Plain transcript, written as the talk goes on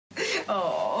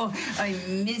Oh, I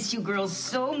miss you girls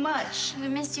so much. I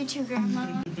missed you too,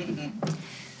 Grandma.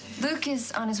 Luke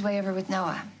is on his way over with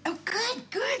Noah. Oh, good,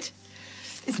 good.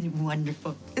 Isn't it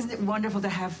wonderful? Isn't it wonderful to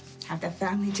have that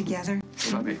family together?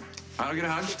 Puppy, I don't get a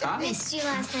hug, huh? I missed you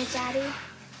last night, Daddy.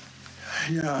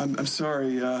 Yeah, I'm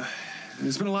sorry.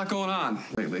 There's been a lot going on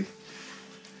lately.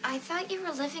 I thought you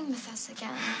were living with us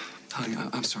again. Honey,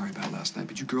 I'm sorry about last night,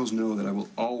 but you girls know that I will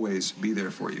always be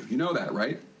there for you. You know that,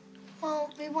 right?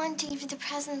 Well, we wanted to give you the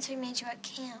presents we made you at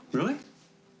camp. Really?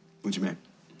 What'd you make?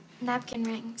 Napkin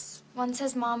rings. One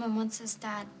says Mom and one says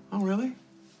Dad. Oh, really?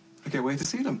 I can't wait to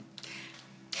see them.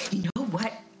 You know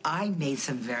what? I made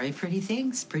some very pretty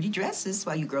things, pretty dresses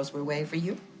while you girls were away for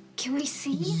you. Can we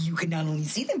see? You can not only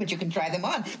see them, but you can try them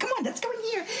on. Come on, let's go in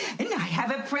here. And I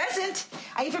have a present.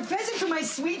 I have a present for my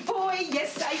sweet boy.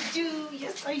 Yes, I do.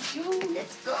 Yes, I do.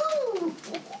 Let's go.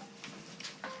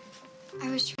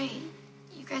 I was right.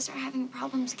 You guys are having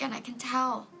problems again, I can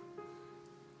tell.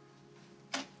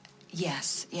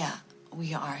 Yes, yeah,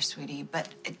 we are, sweetie, but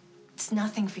it's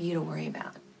nothing for you to worry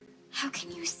about. How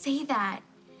can you say that?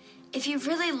 If you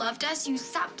really loved us, you'd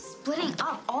stop splitting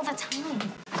up all the time.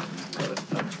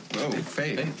 Oh,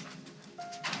 Faith.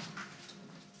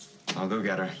 I'll go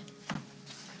get her.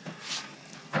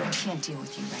 I can't deal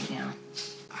with you right now.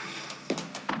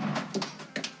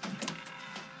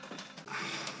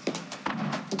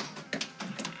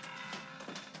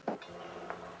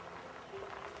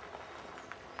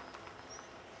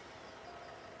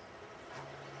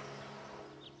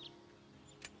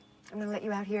 I'm gonna let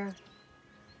you out here.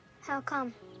 How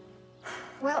come?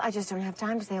 Well, I just don't have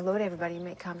time to say hello to everybody and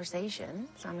make conversation,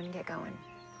 so I'm gonna get going.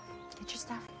 Get your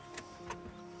stuff.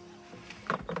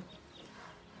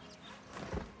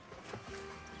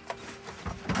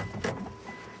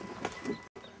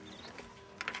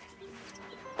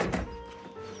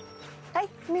 Hey,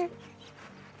 come here.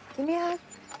 Give me a hug.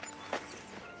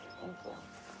 Thank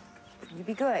you. You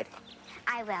be good.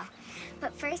 I will.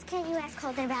 But first, can't you ask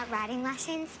Holden about riding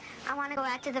lessons? I want to go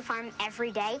out to the farm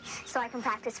every day so I can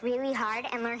practice really hard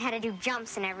and learn how to do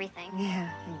jumps and everything.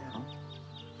 Yeah, I know.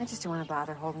 I just don't want to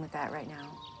bother Holden with that right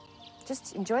now.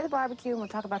 Just enjoy the barbecue and we'll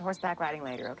talk about horseback riding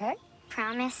later, okay?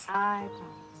 Promise? I promise.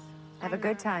 Have a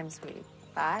good time, sweetie.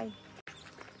 Bye.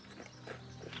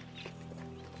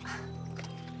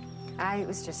 I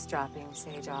was just dropping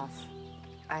Sage off.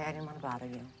 I didn't want to bother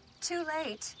you. Too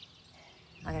late.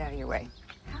 I'll get out of your way.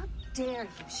 How dare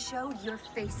you show your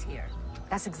face here?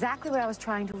 That's exactly what I was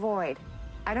trying to avoid.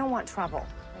 I don't want trouble.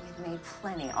 You've made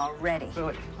plenty already.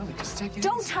 Lily, just take it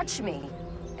Don't easy. touch me.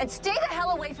 And stay the hell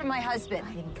away from my husband.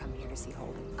 I didn't come here to see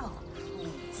Holden. Oh,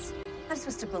 please. I'm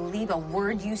supposed to believe a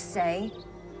word you say?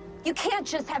 You can't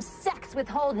just have sex with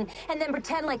Holden and then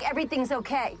pretend like everything's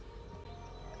okay.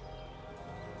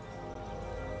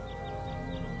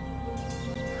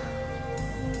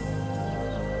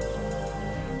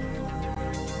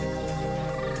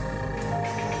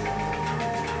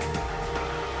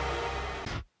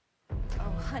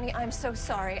 Honey, I'm so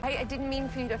sorry. I didn't mean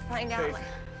for you to find out. Faith,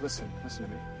 listen to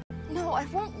me. No, I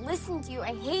won't listen to you.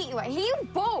 I hate you. I hate you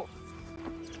both.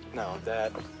 No,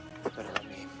 Dad, better let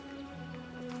me.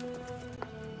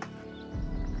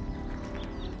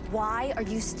 Why are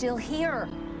you still here?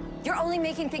 You're only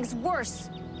making things worse.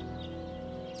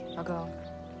 I'll go.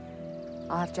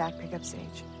 I'll have Jack pick up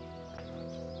Sage.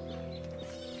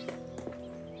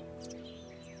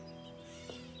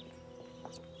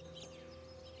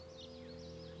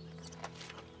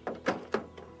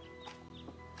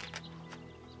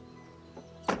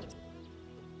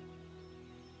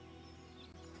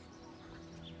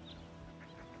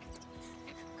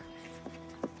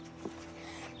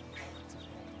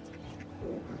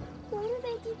 Why do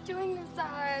they keep doing this to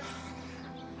us?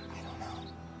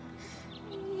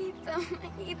 I hate them.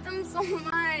 I hate them so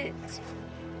much.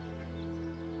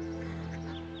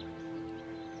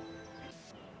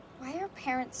 Why are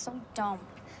parents so dumb?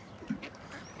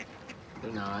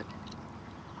 They're not.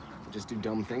 They just do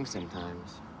dumb things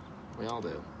sometimes. We all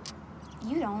do.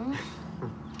 You don't.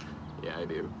 Yeah, I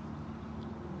do.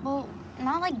 Well,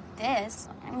 not like this.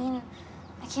 I mean,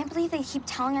 I can't believe they keep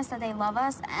telling us that they love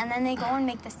us, and then they go and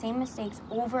make the same mistakes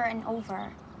over and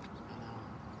over.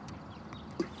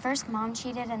 First Mom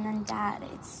cheated, and then Dad.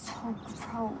 It's so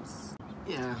gross.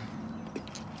 Yeah.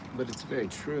 But it's very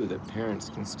true that parents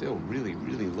can still really,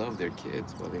 really love their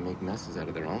kids while they make messes out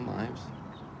of their own lives.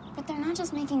 But they're not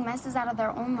just making messes out of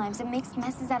their own lives. It makes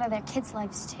messes out of their kids'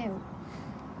 lives, too.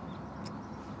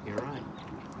 You're right.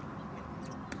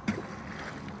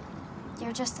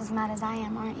 You're just as mad as I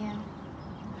am, aren't you?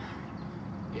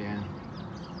 Yeah.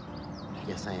 I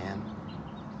guess I am.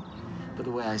 But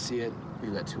the way I see it,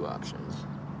 we've got two options.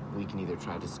 We can either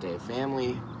try to stay a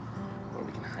family, or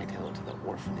we can hightail it to the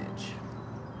orphanage.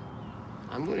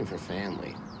 I'm voting for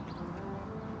family.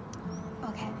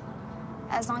 Okay.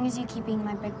 As long as you keep being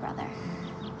my big brother.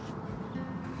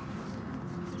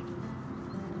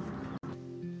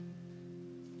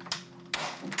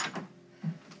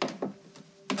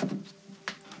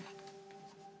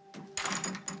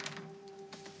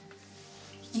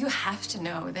 You have to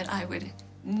know that I would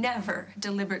never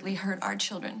deliberately hurt our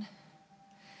children.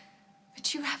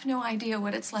 But you have no idea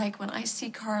what it's like when I see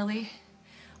Carly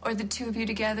or the two of you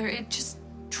together. It just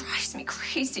drives me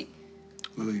crazy.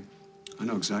 Lily, I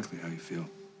know exactly how you feel.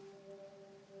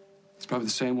 It's probably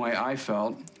the same way I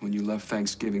felt when you left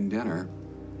Thanksgiving dinner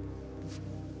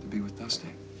to be with Dusty.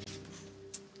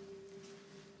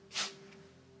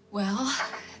 Well,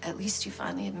 at least you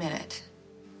finally admit it.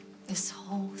 This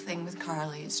whole thing with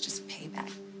Carly is just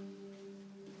payback.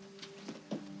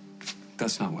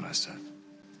 That's not what I said.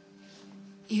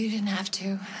 You didn't have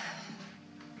to.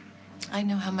 I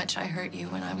know how much I hurt you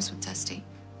when I was with Dusty.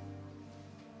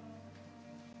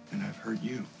 And I've hurt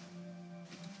you.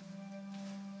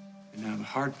 And now the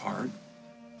hard part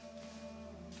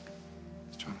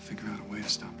is trying to figure out a way to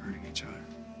stop hurting each other.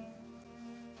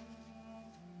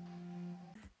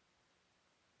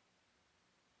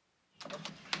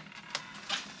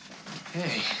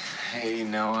 Hey,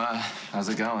 Noah. How's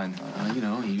it going? You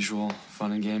know, usual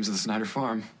fun and games at the Snyder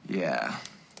farm. Yeah.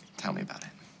 Tell me about it.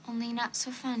 Only not so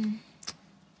fun.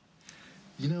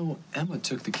 You know, Emma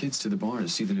took the kids to the barn to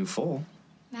see the new foal.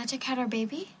 Magic had our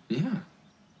baby? Yeah.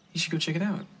 You should go check it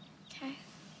out. Okay.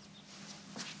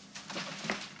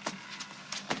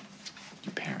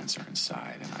 Your parents are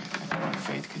inside, and I know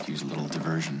Faith could use a little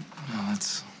diversion. No,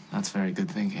 that's very good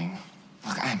thinking.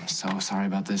 Look, I'm so sorry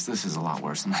about this. This is a lot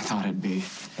worse than I thought it'd be.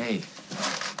 Hey,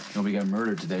 nobody got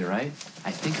murdered today, right? I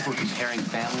think if we're comparing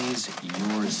families,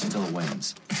 yours still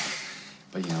wins.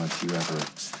 But, you know, if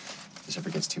this ever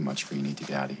gets too much for you, need to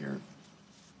get out of here,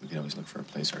 we could always look for a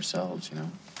place ourselves, you know?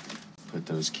 Put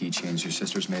those keychains your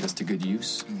sisters made us to good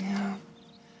use. Yeah.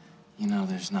 You know,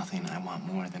 there's nothing I want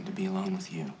more than to be alone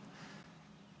with you.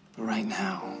 But right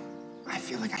now, I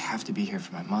feel like I have to be here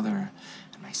for my mother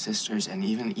and my sisters, and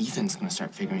even Ethan's gonna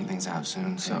start figuring things out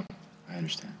soon, so... Hey, I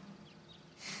understand.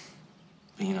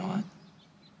 But you know what?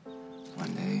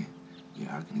 One day, we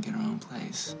are gonna get our own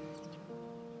place.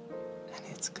 And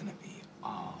it's gonna be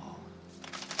all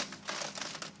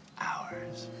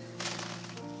ours.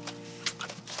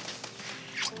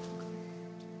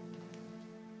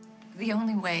 The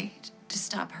only way to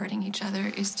stop hurting each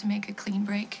other is to make a clean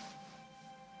break.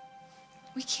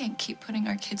 We can't keep putting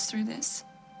our kids through this.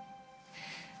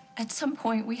 At some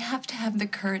point, we have to have the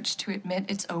courage to admit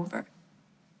it's over.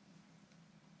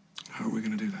 How are we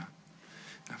going to do that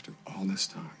after all this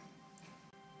time?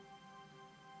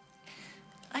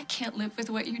 I can't live with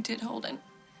what you did, Holden.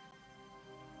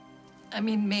 I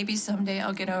mean, maybe someday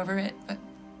I'll get over it, but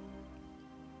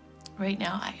right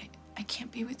now, I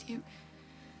can't be with you.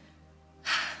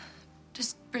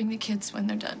 Just bring the kids when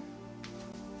they're done.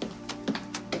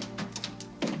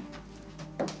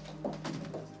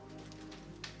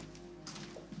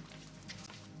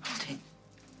 Holden,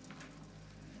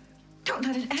 don't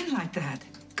let it end like that.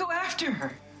 Go after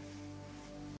her.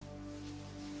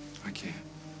 I can't.